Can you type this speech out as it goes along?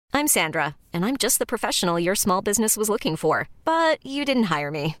I'm Sandra, and I'm just the professional your small business was looking for. But you didn't hire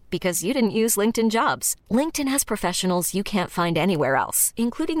me because you didn't use LinkedIn Jobs. LinkedIn has professionals you can't find anywhere else,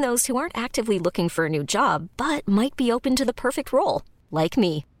 including those who aren't actively looking for a new job, but might be open to the perfect role, like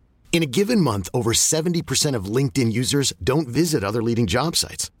me. In a given month, over 70% of LinkedIn users don't visit other leading job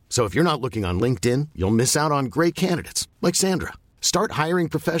sites. So if you're not looking on LinkedIn, you'll miss out on great candidates like Sandra. Start hiring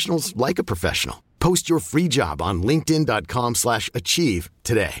professionals like a professional. Post your free job on linkedin.com/achieve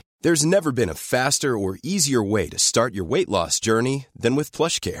today. There's never been a faster or easier way to start your weight loss journey than with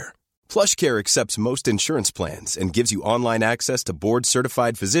PlushCare. PlushCare accepts most insurance plans and gives you online access to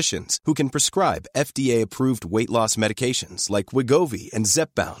board-certified physicians who can prescribe FDA-approved weight loss medications like Wegovy and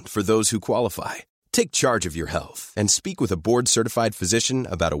Zepbound for those who qualify. Take charge of your health and speak with a board-certified physician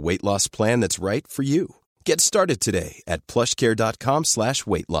about a weight loss plan that's right for you. Get started today at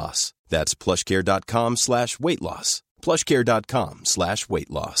plushcare.com/weight loss. That's plushcare.com/weight loss. plushcare.com/weight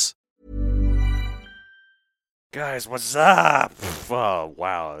loss. Guys, what's up? Oh,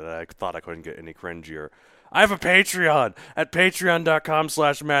 wow. I thought I couldn't get any cringier. I have a Patreon at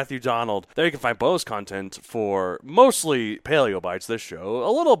patreon.com/Matthew Donald. There you can find bonus content for mostly Paleo Bites, this show,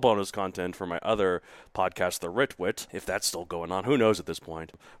 a little bonus content for my other podcast, The Ritwit, if that's still going on. Who knows at this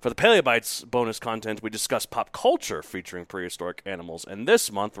point? For the Paleo Bites bonus content, we discuss pop culture featuring prehistoric animals. And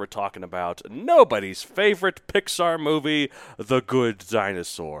this month, we're talking about nobody's favorite Pixar movie, The Good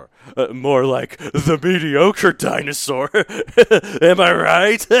Dinosaur. More like The Mediocre Dinosaur. Am I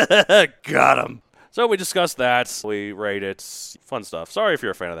right? Got him. So we discussed that, we rate it, fun stuff. Sorry if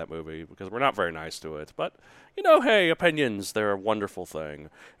you're a fan of that movie, because we're not very nice to it, but, you know, hey, opinions, they're a wonderful thing.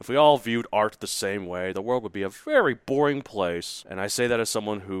 If we all viewed art the same way, the world would be a very boring place, and I say that as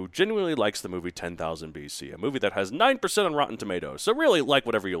someone who genuinely likes the movie 10,000 BC, a movie that has 9% on Rotten Tomatoes, so really, like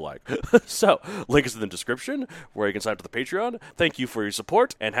whatever you like. So, link is in the description, where you can sign up to the Patreon. Thank you for your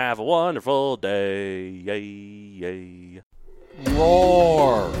support, and have a wonderful day. Yay, yay.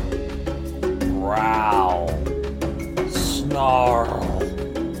 Roar. Growl, snarl,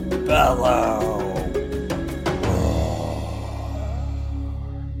 bellow.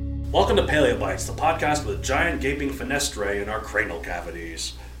 Welcome to Paleo Bites, the podcast with giant gaping fenestrae in our cranial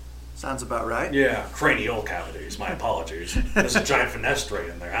cavities. Sounds about right. Yeah, cranial cavities. My apologies. There's a giant fenestrae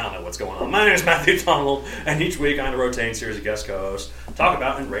in there. I don't know what's going on. My name is Matthew Donald, and each week on a rotating series of guest co-hosts talk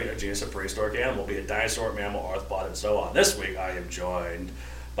about and rate a genus of prehistoric animal, be it dinosaur, mammal, arthropod, and so on. This week I am joined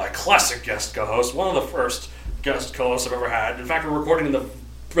by classic guest co-host, one of the first guest co-hosts I've ever had. In fact, we're recording in the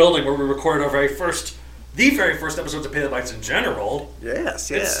building where we recorded the very first episodes of Paleo Bites in general. Yes.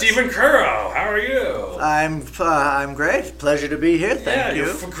 It's Stephen Currow. How are you? I'm great. Pleasure to be here. Thank you.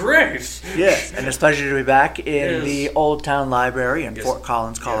 You're great. Yes, and it's a pleasure to be back in the Old Town Library in Fort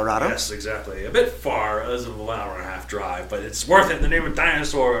Collins, Colorado. Yes, exactly. A bit far, as of an hour and a half drive, but it's worth it in the name of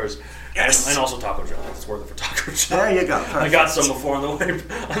dinosaurs. Yes. And also Taco Joe. It's worth it for Taco Joe. There you go. Perfect. I got some before on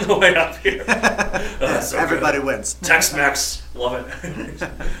the way up here. So everybody wins. Tex-Mex. Love it.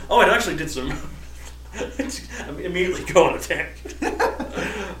 Oh, I actually did some... I'm immediately going to tangent.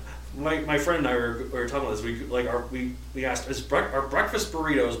 My friend and I were talking about this. We asked, are breakfast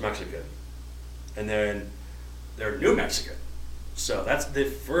burritos Mexican? And then they're New Mexican. So that's the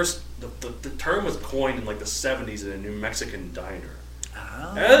first... The term was coined in like the 70s in a New Mexican diner.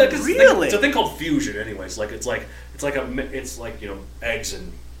 Oh, really? It's a thing called fusion, anyways. It's like you know, eggs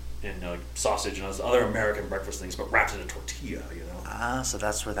and sausage and other American breakfast things, but wrapped in a tortilla. You know. So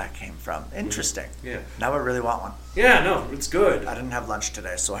that's where that came from. Interesting. Yeah. Now I really want one. Yeah, no, it's good. I didn't have lunch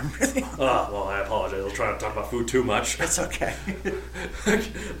today, so I'm really. Well, I apologize. I'll try not to talk about food too much. It's okay.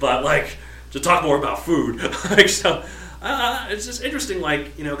 But to talk more about food, it's just interesting,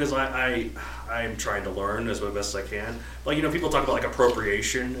 because I'm trying to learn as best as I can. People talk about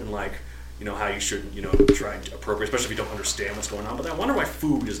appropriation and how you shouldn't try and appropriate, especially if you don't understand what's going on. But I wonder why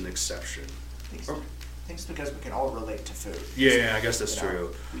food is an exception. I think it's because we can all relate to food. Yeah, I guess that's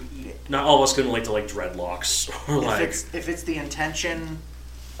true. We eat it. Not all of us can relate to dreadlocks or if it's the intention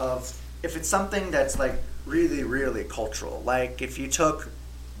of if it's something that's really, really cultural. If you took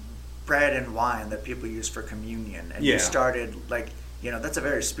bread and wine that people use for communion and you started that's a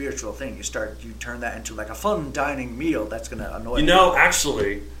very spiritual thing. You turn that into a fun dining meal that's going to annoy people.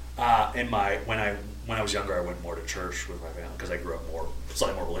 Actually, when I was younger, I went more to church with my family because I grew up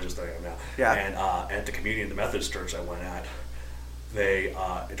slightly more religious than I am now. Yeah. And at the communion, the Methodist church I went at, they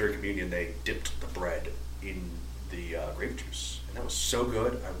during communion they dipped the bread in the grape juice. And that was so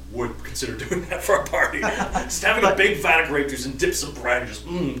good, I would consider doing that for a party. Just having a big vat of grape juice and dip some bread, just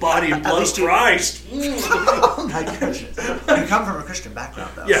body and blood of Christ. Oh my goodness! You come from a Christian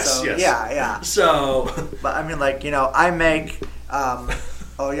background, though. Yes, so, yes. Yeah. So, but I mean, I make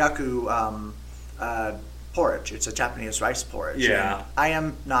Oyaku porridge. It's a Japanese rice porridge. Yeah. And I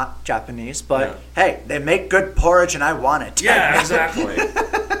am not Japanese, but hey, they make good porridge and I want it. Yeah, exactly.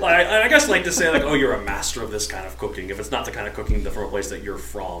 I guess like to say like, oh, you're a master of this kind of cooking. If it's not the kind of cooking from a place that you're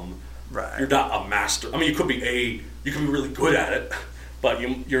from, right. You're not a master. I mean, you could be really good at it, but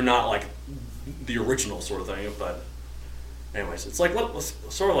you're not like the original sort of thing. But anyways, it's like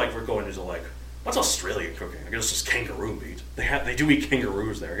sort of like we're going into like, what's Australian cooking? I guess it's just kangaroo meat. They do eat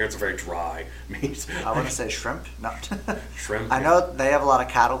kangaroos there. Here it's a very dry meat. I want to say shrimp. No. Shrimp. I know they have a lot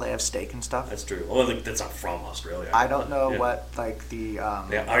of cattle. They have steak and stuff. That's true. Well, that's not from Australia. I don't know what like the.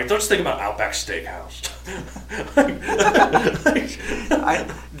 Yeah, I don't just think about Outback Steakhouse.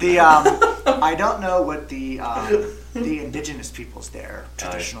 I don't know what the indigenous peoples there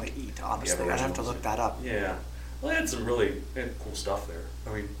traditionally eat. Honestly, I'd have to look that up. Yeah, well, they had some really cool stuff there.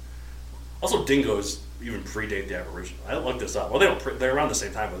 I mean. Also, dingoes even predate the Aboriginals. I looked this up. Well, they're around the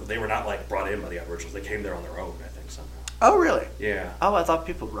same time, but they were not like brought in by the Aboriginals. They came there on their own, I think, somehow. Oh, really? Yeah. Oh, I thought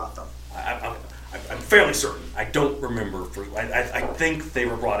people brought them. I'm fairly certain. I don't remember. I think they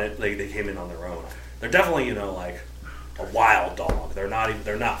were brought in. They came in on their own. They're definitely like a wild dog. They're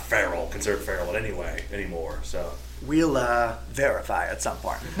not feral, considered feral anymore. So. We'll verify at some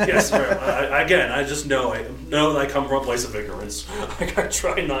point. Yes, again, I just know that I come from a place of ignorance. I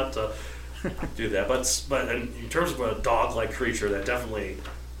try not to do that, but in terms of a dog-like creature that definitely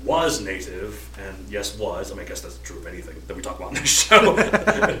was native, and yes, was. I mean, I guess that's true of anything that we talk about in this show.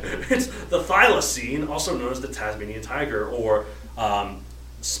 It's the thylacine, also known as the Tasmanian tiger, or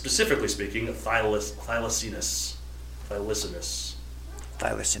specifically speaking, Thylacinus.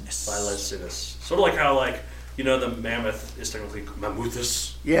 Sort of like how the mammoth is technically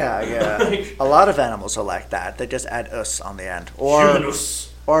Mammuthus. Yeah. A lot of animals are like that. They just add us on the end. Humanus.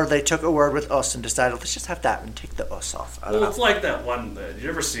 Or they took a word with us and decided, let's just have that and take the us off. Well, it's like that one. Did you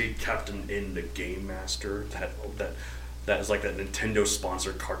ever see Captain N, the Game Master? That is like that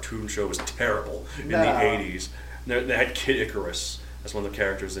Nintendo-sponsored cartoon show. It was terrible in the 80s. They had Kid Icarus as one of the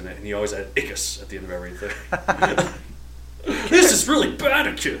characters in it, and he always had Icus at the end of everything. This is really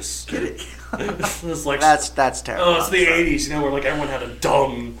Badicus. It's like, that's terrible. Oh, it's the 80s, where like everyone had a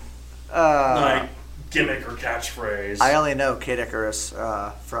dumb gimmick or catchphrase. I only know Kid Icarus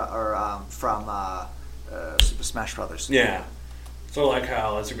from Super Smash Brothers. Yeah. So like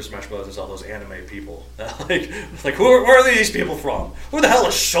how in Super Smash Bros. There's all those anime people. Like who are these people from? Who the hell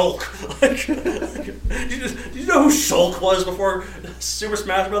is Shulk? Do you know who Shulk was before Super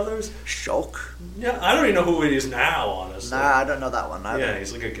Smash Brothers? Shulk? Yeah, I don't even know who he is now, honestly. Nah, I don't know that one either. Yeah,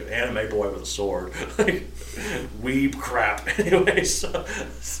 he's like an anime boy with a sword. Weeb crap. Anyway, so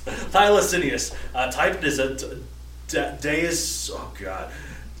Thylacinius. Type is a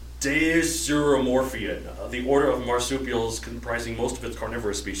Deissuromorphian, the order of marsupials comprising most of its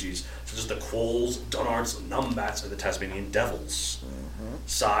carnivorous species, such as the quolls, dunnarts, numbats, and the Tasmanian devils. Mm-hmm.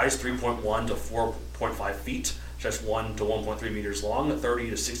 Size 3.1 to 4.5 feet, just 1 to 1.3 meters long, 30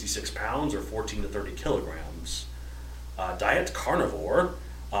 to 66 pounds, or 14 to 30 kilograms. Diet carnivore.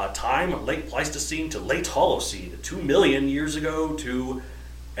 Time late Pleistocene to late Holocene, 2 million years ago to,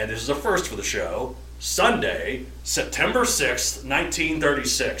 and this is a first for the show, Sunday, September 6th,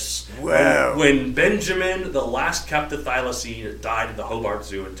 1936. Wow. When Benjamin, the last captive thylacine, died at the Hobart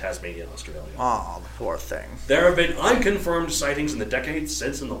Zoo in Tasmania, Australia. Oh, the poor thing. There have been unconfirmed sightings in the decades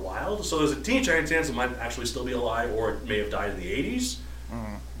since in the wild, so there's a teeny tiny chance it might actually still be alive, or it may have died in the 80s.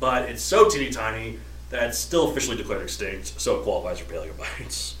 But it's so teeny tiny that it's still officially declared extinct, so it qualifies for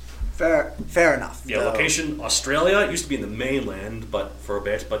paleobites. Fair enough. Yeah, location Australia. It used to be in the mainland, but for a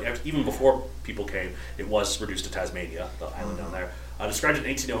bit. But even before people came, it was reduced to Tasmania, the island down there. Described in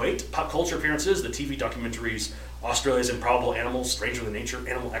 1808. Pop culture appearances: the TV documentaries Australia's Improbable Animals, Stranger Than Nature,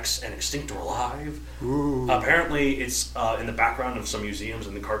 Animal X, and Extinct or Alive. Apparently, it's in the background of some museums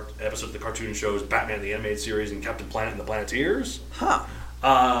and the episodes of the cartoon shows Batman the Animated Series and Captain Planet and the Planeteers.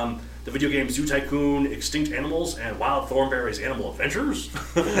 The video game Zoo Tycoon, Extinct Animals, and Wild Thornberry's Animal Adventures.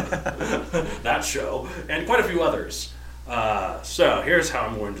 That show. And quite a few others. So here's how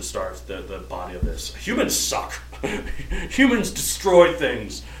I'm going to start the body of this. Humans suck. Humans destroy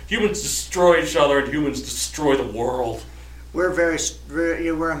things. Humans destroy each other, and humans destroy the world. We're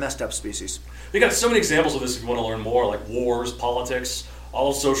we're a messed up species. You got so many examples of this if you want to learn more, like wars, politics,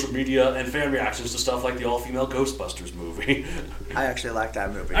 all social media and fan reactions to stuff like the all-female Ghostbusters movie. I actually like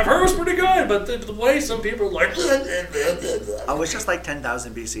that movie. I've heard it was pretty good, but the way some people are like... Oh, it's just like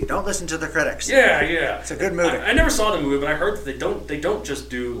 10,000 BC. Don't listen to the critics. Yeah. It's a good movie. I never saw the movie, but I heard that they don't just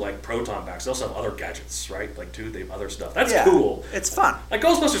do like proton packs. They also have other gadgets, right? Like, they have other stuff. That's cool. It's fun. Like,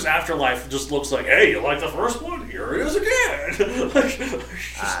 Ghostbusters Afterlife just looks like, hey, you like the first one? Here it is again.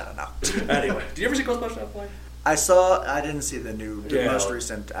 I don't know. Anyway, did you ever see Ghostbusters Afterlife? I didn't see the most Yeah.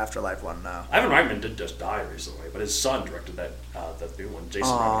 recent Afterlife one, no. Ivan Reitman did just die recently, but his son directed that new one,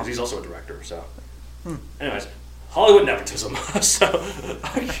 Jason Reitman, 'cause he's also a director, so. Anyways, Hollywood nepotism.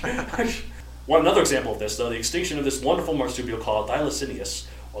 Another example of this, though, the extinction of this wonderful marsupial called Thylacinius,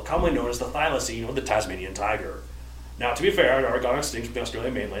 well, commonly known as the thylacine or the Tasmanian tiger. Now, to be fair, it already got extinct from the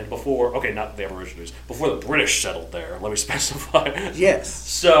Australian mainland before, okay, not the Aborigines, before the British settled there, let me specify. Yes.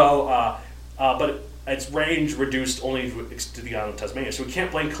 So, but its range reduced only to the island of Tasmania, so we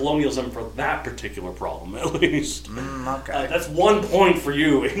can't blame colonialism for that particular problem, at least. Okay. That's 1 point for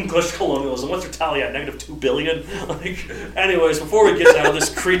you, English colonialism. What's your tally at? -2 billion? Anyways, before we get to how this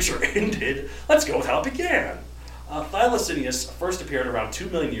creature ended, let's go with how it began. Thylacinius first appeared around 2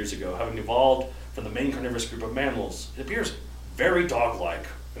 million years ago, having evolved from the main carnivorous group of mammals. It appears very dog-like.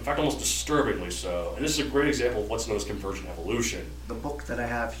 In fact, almost disturbingly so. And this is a great example of what's known as convergent evolution. The book that I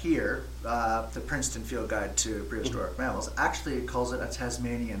have here, the Princeton Field Guide to Prehistoric Mammals, actually calls it a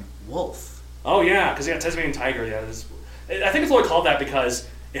Tasmanian wolf. Oh, yeah, because Tasmanian tiger, I think it's only called that because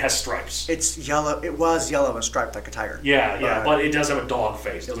it has stripes. It's yellow. It was yellow and striped like a tiger. Yeah, but it does have a dog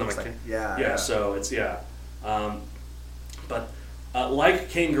face. It doesn't looks have a like, yeah, so it's, but like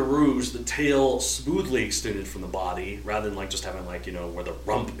kangaroos, the tail smoothly extended from the body, rather than like just having like, where the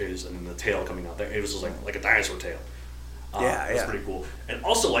rump is and then the tail coming out there. It was just like a dinosaur tail. That's pretty cool. And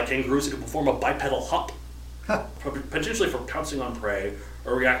also, like kangaroos, it can perform a bipedal hop, potentially for pouncing on prey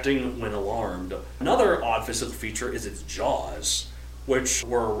or reacting when alarmed. Another odd physical feature is its jaws, which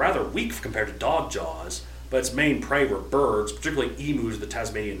were rather weak compared to dog jaws, but its main prey were birds, particularly emus, the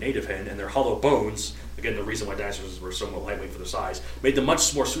Tasmanian native hen, and their hollow bones, again, the reason why dinosaurs were somewhat lightweight for their size, made them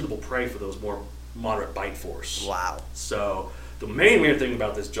much more suitable prey for those more moderate bite force. Wow. So the main weird thing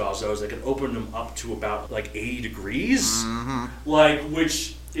about this jaws, though, is they can open them up to about like 80 degrees,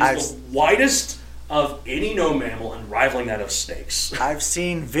 which is the widest of any known mammal and rivaling that of snakes. I've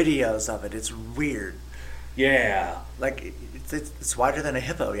seen videos of it. It's weird. Yeah. Like, it's wider than a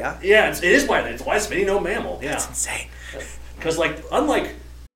hippo, yeah? Yeah, it is wider. It's the widest of any known mammal. Yeah. That's insane. Because, unlike...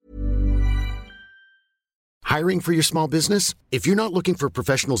 Hiring for your small business? If you're not looking for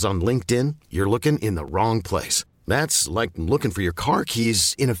professionals on LinkedIn, you're looking in the wrong place. That's like looking for your car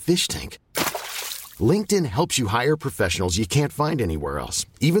keys in a fish tank. LinkedIn helps you hire professionals you can't find anywhere else,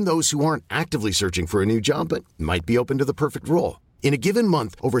 even those who aren't actively searching for a new job but might be open to the perfect role. In a given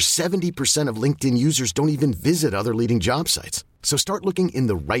month, over 70% of LinkedIn users don't even visit other leading job sites. So start looking in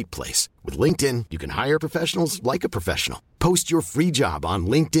the right place. With LinkedIn, you can hire professionals like a professional. Post your free job on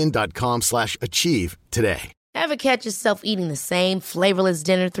linkedin.com/achieve today. Ever catch yourself eating the same flavorless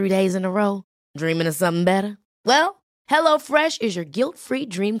dinner 3 days in a row? Dreaming of something better? Well, HelloFresh is your guilt-free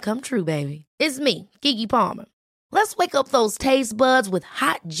dream come true, baby. It's me, Keke Palmer. Let's wake up those taste buds with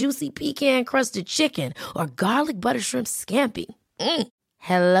hot, juicy pecan-crusted chicken or garlic butter shrimp scampi.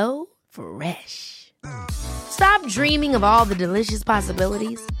 Hello Fresh. Stop dreaming of all the delicious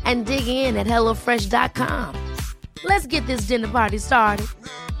possibilities and dig in at HelloFresh.com. Let's get this dinner party started.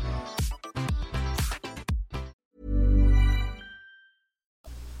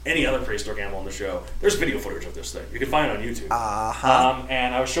 Any other prehistoric animal on the show, there's video footage of this thing. You can find it on YouTube.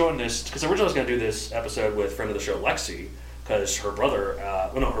 And I was showing this, because originally I was going to do this episode with friend of the show, Lexi, because her brother,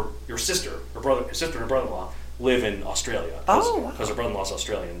 her sister and her brother-in-law live in Australia. Because her brother-in-law's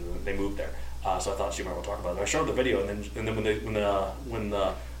Australian, and they moved there. So I thought she might want to talk about it. I showed her the video, and then when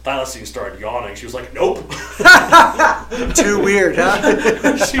the thylacine started yawning, she was like, "Nope." Too weird,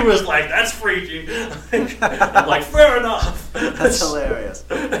 huh? She was like, "That's freaky." I'm like, "Fair enough." That's hilarious.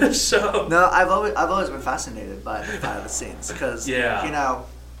 So no, I've always been fascinated by the thylacines because they're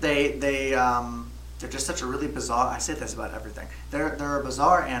just such a really bizarre. I say this about everything. They're a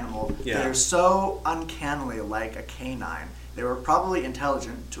bizarre animal. Yeah. They're so uncannily like a canine. They were probably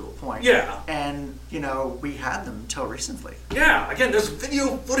intelligent to a point. Yeah. And, we had them until recently. Yeah, again, there's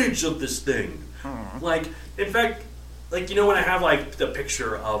video footage of this thing. Like, in fact, when I have, the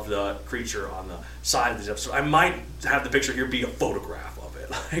picture of the creature on the side of this episode, I might have the picture here be a photograph of it.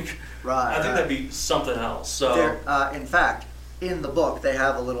 Right. I think that'd be something else. So, in fact, in the book, they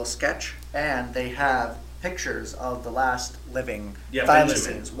have a little sketch, and they have pictures of the last living Benjamin.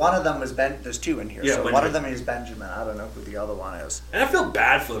 thylacines. One of them was there's two in here. Yeah, so Benjamin. one of them is Benjamin. I don't know who the other one is. And I feel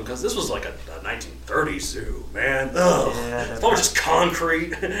bad for them because this was like a 1930s zoo, man. Ugh. Yeah, It's probably just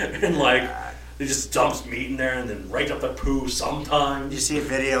concrete and like they just dumps meat in there and then rake up the poo sometimes. You see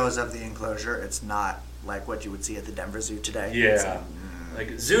videos of the enclosure. It's not like what you would see at the Denver Zoo today. Yeah,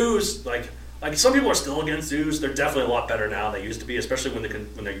 like zoos, like some people are still against zoos. They're definitely a lot better now than they used to be, especially when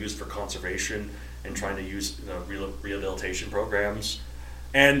they're used for conservation and trying to use rehabilitation programs.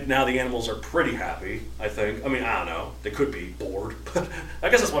 And now the animals are pretty happy, I think. I mean, I don't know. They could be bored, but I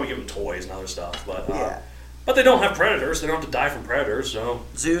guess that's why we give them toys and other stuff. But but they don't have predators. They don't have to die from predators. So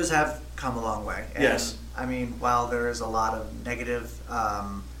zoos have come a long way. And, yes, I mean, while there is a lot of negative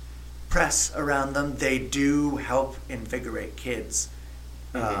press around them, they do help invigorate kids.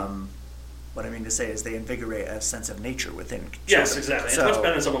 What I mean to say is they invigorate a sense of nature within children. Yes, exactly. So, it's much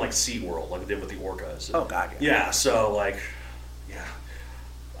better than someone like SeaWorld, like they did with the orcas. Oh, God, yeah. Yeah, so, like, yeah.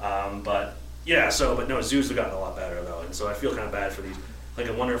 But no, zoos have gotten a lot better, though. And so I feel kind of bad for these. Like,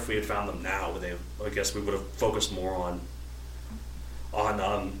 I wonder if we had found them now, I guess we would have focused more on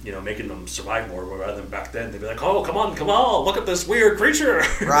making them survive more, rather than back then. They'd be like, oh, come on, look at this weird creature.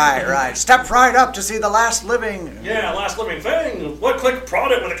 Right. Step right up to see the last living. Yeah, last living thing. Click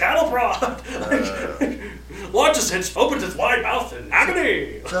prod it with a cattle prod. Launches it, opens its wide mouth in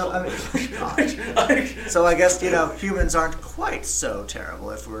agony. So, I mean, so I guess, humans aren't quite so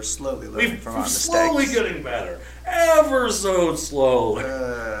terrible if we're slowly learning from our mistakes. Slowly getting better. Ever so slowly.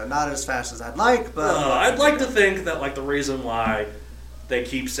 Not as fast as I'd like, but... I'd like to think that, like, the reason why they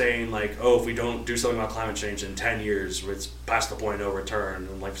keep saying, like, oh, if we don't do something about climate change in 10 years, it's past the point of no return.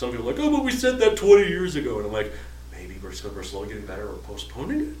 And, like, some people are like, oh, but we said that 20 years ago. And I'm like, maybe we're slowly getting better or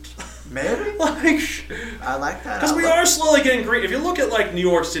postponing it. Maybe. I like that. Because we are slowly getting green. If you look at, like, New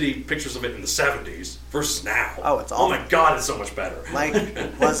York City pictures of it in the 70s versus now. Oh, it's awful. Oh, my God, it's so much better. Like,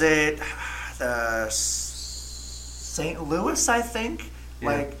 was it the St. Louis, I think? Yeah.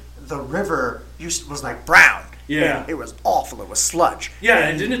 Like, the river was, like, brown. Yeah. And it was awful. It was sludge. Yeah,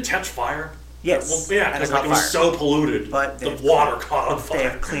 and didn't it catch fire? Yes. Well, yeah, because it was so polluted. But the water caught on fire. They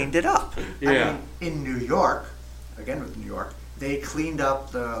have cleaned it up. Yeah. I mean, in New York, again with New York, they cleaned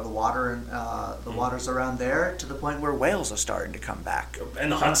up the water and the waters around there to the point where whales are starting to come back.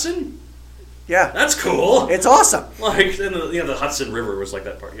 And the Hudson? Yeah. That's cool. It's awesome. Like, and the Hudson River was like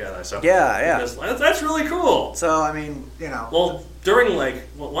that part. Yeah, so. Yeah. That's really cool. So, I mean, Well, during,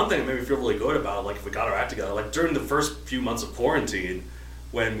 one thing that made me feel really good about, like, if we got our act together, like, during the first few months of quarantine,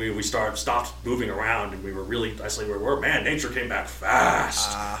 when we stopped moving around and we were really isolated where we were, man, nature came back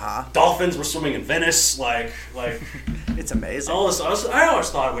fast. Dolphins were swimming in Venice, like it's amazing. All this, I always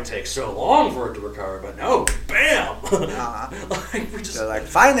thought it would take so long for it to recover, but no, bam! They're like,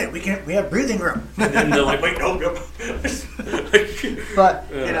 finally, we have breathing room. And then they're like, wait, nope.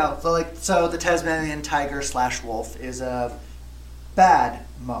 But so the Tasmanian tiger / wolf is a bad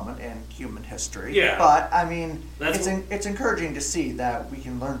moment in human history. Yeah. But I mean, it's encouraging to see that we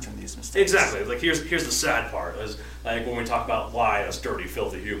can learn from these mistakes. Exactly. Like here's the sad part is like when we talk about why us dirty,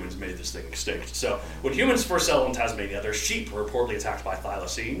 filthy humans made this thing extinct. So when humans first settled in Tasmania, their sheep were reportedly attacked by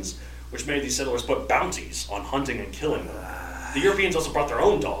thylacines, which made these settlers put bounties on hunting and killing them. The Europeans also brought their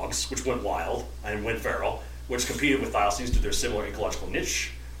own dogs, which went wild and went feral, which competed with thylacines due to their similar ecological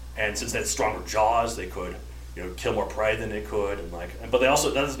niche. And since they had stronger jaws, they could kill more prey than they could, but they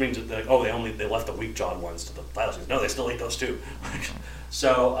also, that doesn't mean they left the weak-jawed ones to the thylacines. No, they still ate those too.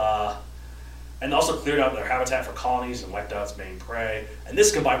 So, and also cleared out their habitat for colonies and wiped out its main prey. And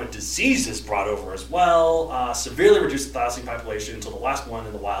this combined with diseases brought over as well, severely reduced the thylacine population until the last one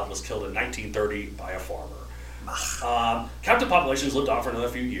in the wild was killed in 1930 by a farmer. Captive populations lived on for another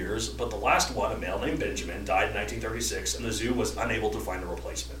few years, but the last one, a male named Benjamin, died in 1936, and the zoo was unable to find a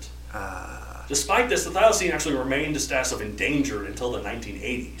replacement. Despite this, the thylacine actually remained a status of endangered until the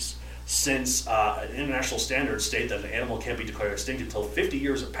 1980s, since international standards state that an animal can't be declared extinct until 50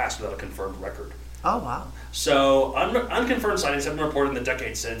 years have passed without a confirmed record. Oh, wow. So, unconfirmed sightings have been reported in the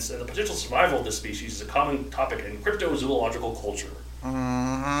decades since, and the potential survival of this species is a common topic in cryptozoological culture.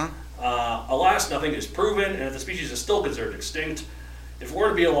 Mm-hmm. Alas, nothing is proven, and if the species is still considered extinct, if it were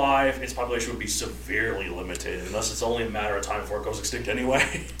to be alive, its population would be severely limited, unless it's only a matter of time before it goes extinct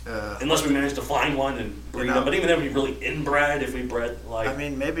anyway. Unless we manage to find one and breed them. But even then, we'd be really inbred if we bred, I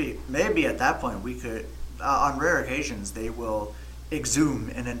mean, maybe at that point we could, on rare occasions, they will exhume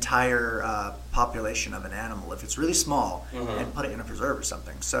an entire population of an animal if it's really small and put it in a preserve or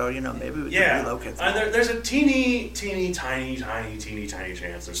something. So, maybe we can relocate them. And there's a teeny tiny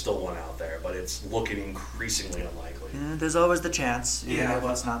chance there's still one out there, but it's looking increasingly unlikely. There's always the chance, even Yeah, if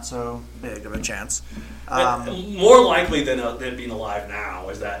but- it's not so big of a chance. More likely than it being alive now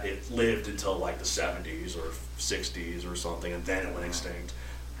is that it lived until like the 70s or 60s or something, and then it went extinct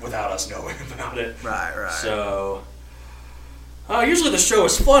without us knowing about it. Right. So, usually the show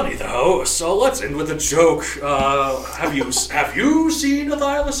is funny though, so let's end with a joke. Have you seen a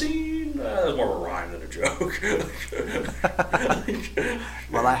thylacine? That's more of a rhyme than a joke.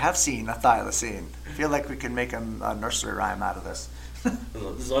 Well, I have seen a thylacine. I feel like we can make a nursery rhyme out of this.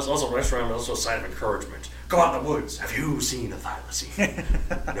 This is also a restaurant, but also a sign of encouragement. Go out in the woods. Have you seen a thylacine?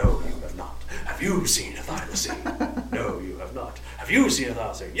 No, you have not. Have you seen a thylacine? No, you have not. Have you seen a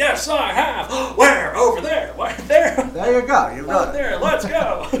thylacine? Yes, I have. Where? Over there. Right there. There you go. You've got Right it. there. Let's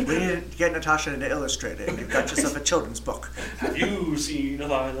go. We need to get Natasha to illustrate it. You've got yourself a children's book. Have you seen a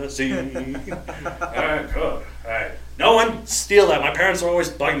thylacine? Alright, good. Alright. No one steal that. My parents are always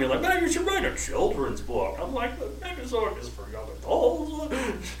bugging me like, man, you should write a children's book. I'm like, the Megazord is for young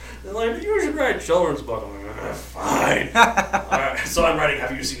adults. They're like, you should write a children's book. I'm like, fine. Alright, so I'm writing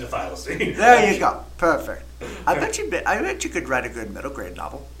Have You Seen a Thylacine? There you go. Perfect. I bet you could write a good middle grade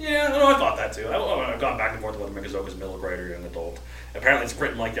novel. Yeah, no, I thought that too. I've gone back and forth whether Megazoic is middle grade or young adult. Apparently it's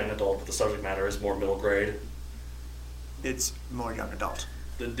written like young adult, but the subject matter is more middle grade. It's more young adult.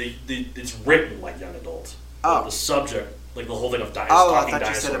 It's written like young adult. Oh. The subject, like the whole thing of I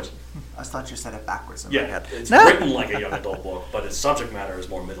dinosaurs. thought you said it backwards in my Yeah, head. it's written like a young adult book, but its subject matter is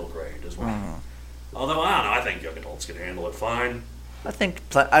more middle grade as well. Although I don't know, I think young adults can handle it fine. I think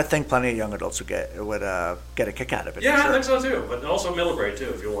plenty of young adults would get a kick out of it. Yeah, for sure. I think so too. But also middle grade too,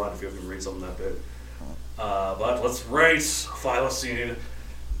 if you can read something that big. But let's rate Thylacine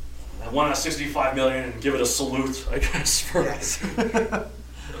 1 out of 65 million and give it a salute, I guess. For Yes.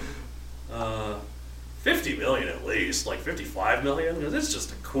 50 million at least, like 55 million, because it's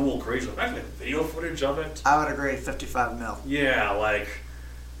just a cool creature. The fact that video footage of it. I would agree. 55 mil. Yeah, like,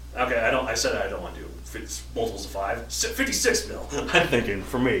 okay, I said I don't want to do multiples of 5. 56 mil, I'm thinking,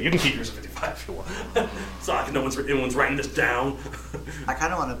 for me. You can keep yours at 55 if you want. It's not like anyone's writing this down. I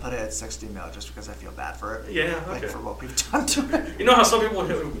kind of want to put it at 60 mil just because I feel bad for it. Yeah, Like okay. for what we've done to it. You know how some people,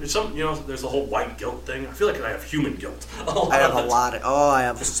 there's the whole white guilt thing? I feel like I have human guilt. I have a lot of. Oh, I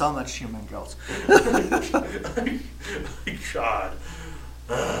have so much human guilt. God.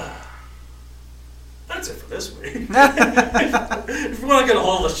 That's it for this week. If you want to get a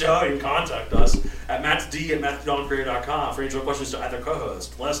hold of the show, you can contact us at mattsd@matthewdoncareer.com for any questions to either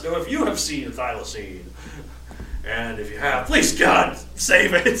co-host. Let us know if you have seen a thylacine. And if you have, please, God,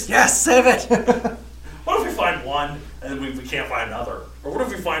 save it. Yes, save it. What if we find one and then we can't find another? Or what if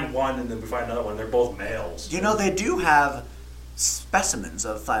we find one and then we find another one? They're both males. You know, they do have specimens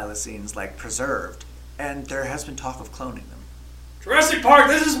of thylacines, like preserved, and there has been talk of cloning them. Jurassic Park,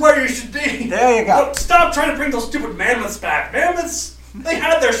 this is where you should be. There you go. Look, stop trying to bring those stupid mammoths back. Mammoths, they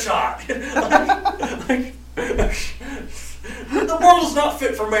had their shot. The world is not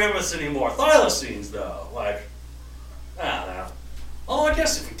fit for mammoths anymore. Thylacines, though, like, I don't know. Oh, I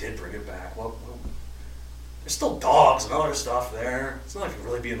guess if we did bring it back, well, there's still dogs and other stuff there. It's not like we'd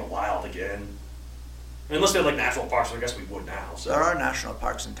really be in the wild again. I mean, unless they had like national parks, so I guess we would now. So. There are national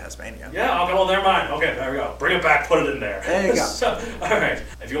parks in Tasmania. Yeah, okay, well, never mind. Okay, there we go. Bring it back, put it in there. There you go. So, all right.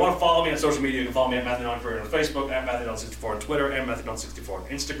 If you want to follow me on social media, you can follow me at Matthew Don Career on Facebook, at MatthewDon64 on Twitter, and MatthewDon64 on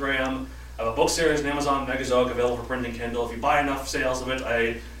Instagram. I have a book series on Amazon, Megazoic, available for print and Kindle. If you buy enough sales of it,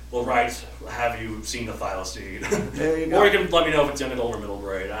 I will write, have you seen the thylacine? There you go. Or you can let me know if it's young adult or middle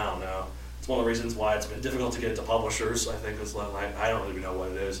grade. I don't know. It's one of the reasons why it's been difficult to get to publishers. I think is like, I don't even know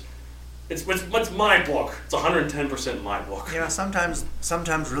what it is. It's my book. It's 110% my book. You know, sometimes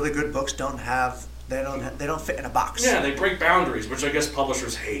really good books don't fit in a box. Yeah, they break boundaries, which I guess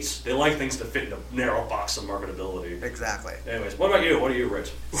publishers hate. They like things to fit in a narrow box of marketability. Exactly. Anyways, what about you? What do you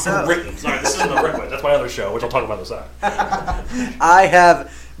write? So- Written. Sorry, this isn't the Rick. That's my other show, which I'll talk about in a sec. I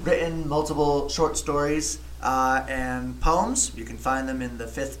have written multiple short stories and poems. You can find them in The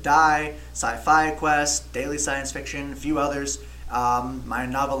Fifth Die, Sci-Fi Quest, Daily Science Fiction, a few others. My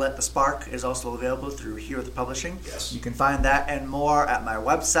novelette, The Spark, is also available through Here the Publishing. Yes. You can find that and more at my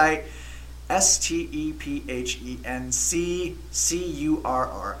website,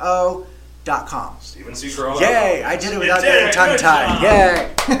 stephenccurro.com. Stephen C. Crow. Yay! I did it without You did getting it. tongue-tied. Good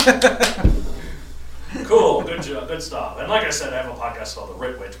Yay! Cool, good job, good stuff. And like I said, I have a podcast called The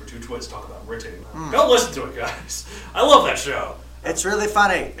Writ Wit, where two twits talk about writing. Go listen to it, guys. I love that show. It's really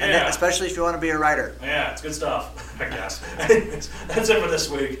funny, and Yeah. especially if you want to be a writer. Yeah, it's good stuff, I guess. Anyways, that's it for this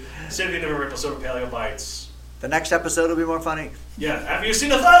week. See you at the end of every episode of Paleo Bites. The next episode will be more funny. Yeah, have you seen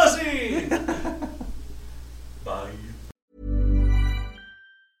the thylacine? Bye.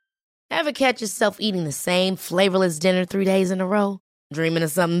 Ever Ever catch yourself eating the same flavorless dinner 3 days in a row? Dreaming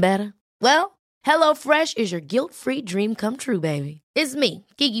of something better? Well, HelloFresh is your guilt-free dream come true, baby. It's me,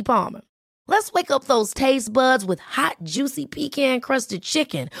 Keke Palmer. Let's wake up those taste buds with hot, juicy pecan-crusted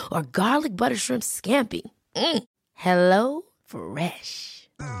chicken or garlic butter shrimp scampi. Hello Fresh.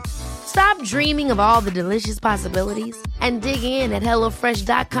 Stop dreaming of all the delicious possibilities and dig in at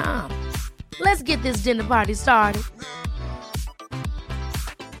HelloFresh.com. Let's get this dinner party started.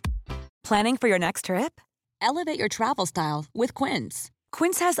 Planning for your next trip? Elevate your travel style with Quince.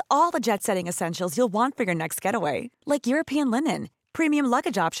 Quince has all the jet-setting essentials you'll want for your next getaway, like European linen, premium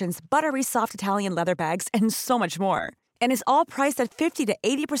luggage options, buttery soft Italian leather bags, and so much more. And is all priced at 50 to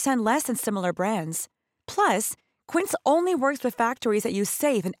 80% less than similar brands. Plus, Quince only works with factories that use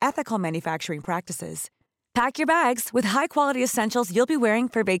safe and ethical manufacturing practices. Pack your bags with high-quality essentials you'll be wearing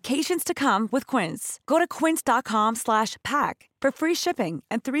for vacations to come with Quince. Go to quince.com/pack for free shipping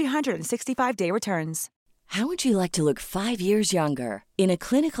and 365-day returns. How would you like to look 5 years younger? In a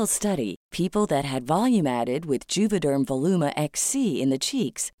clinical study, people that had volume added with Juvederm Voluma XC in the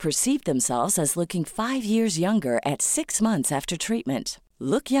cheeks perceived themselves as looking 5 years younger at 6 months after treatment.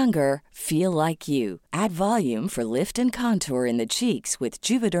 Look younger, feel like you. Add volume for lift and contour in the cheeks with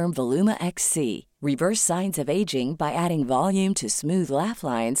Juvederm Voluma XC. Reverse signs of aging by adding volume to smooth laugh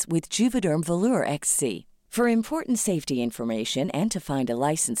lines with Juvederm Volure XC. For important safety information and to find a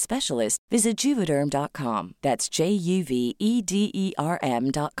licensed specialist, visit Juvederm.com. That's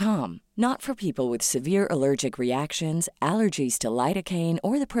JUVEDERM.com. Not for people with severe allergic reactions, allergies to lidocaine,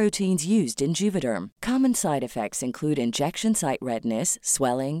 or the proteins used in Juvederm. Common side effects include injection site redness,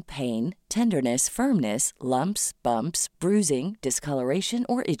 swelling, pain, tenderness, firmness, lumps, bumps, bruising, discoloration,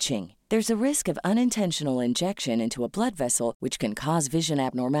 or itching. There's a risk of unintentional injection into a blood vessel, which can cause vision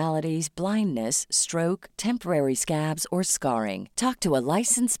abnormalities, blindness, stroke, temporary scabs, or scarring. Talk to a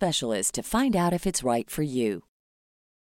licensed specialist to find out if it's right for you.